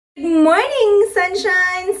Good morning,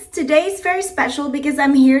 sunshines! Today is very special because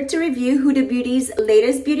I'm here to review Huda Beauty's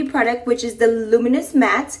latest beauty product, which is the Luminous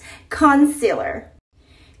Matte Concealer.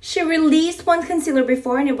 She released one concealer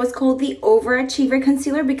before and it was called the Overachiever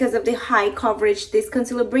Concealer because of the high coverage this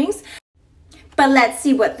concealer brings. But let's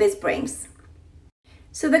see what this brings.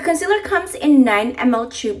 So the concealer comes in 9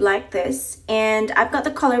 ml tube like this, and I've got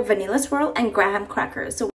the color Vanilla Swirl and Graham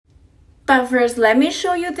Cracker. But first, let me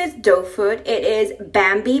show you this doe foot. It is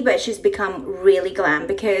Bambi, but she's become really glam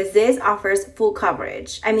because this offers full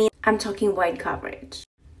coverage. I mean, I'm talking wide coverage.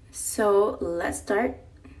 So let's start.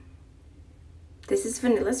 This is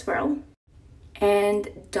Vanilla Swirl and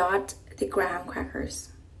dot the Graham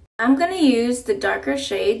Crackers. I'm gonna use the darker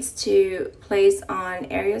shades to place on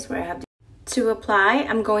areas where I have to apply.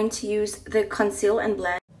 I'm going to use the Conceal and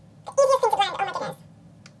Blend.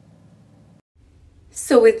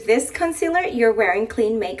 So with this concealer, you're wearing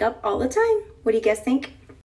clean makeup all the time. What do you guys think?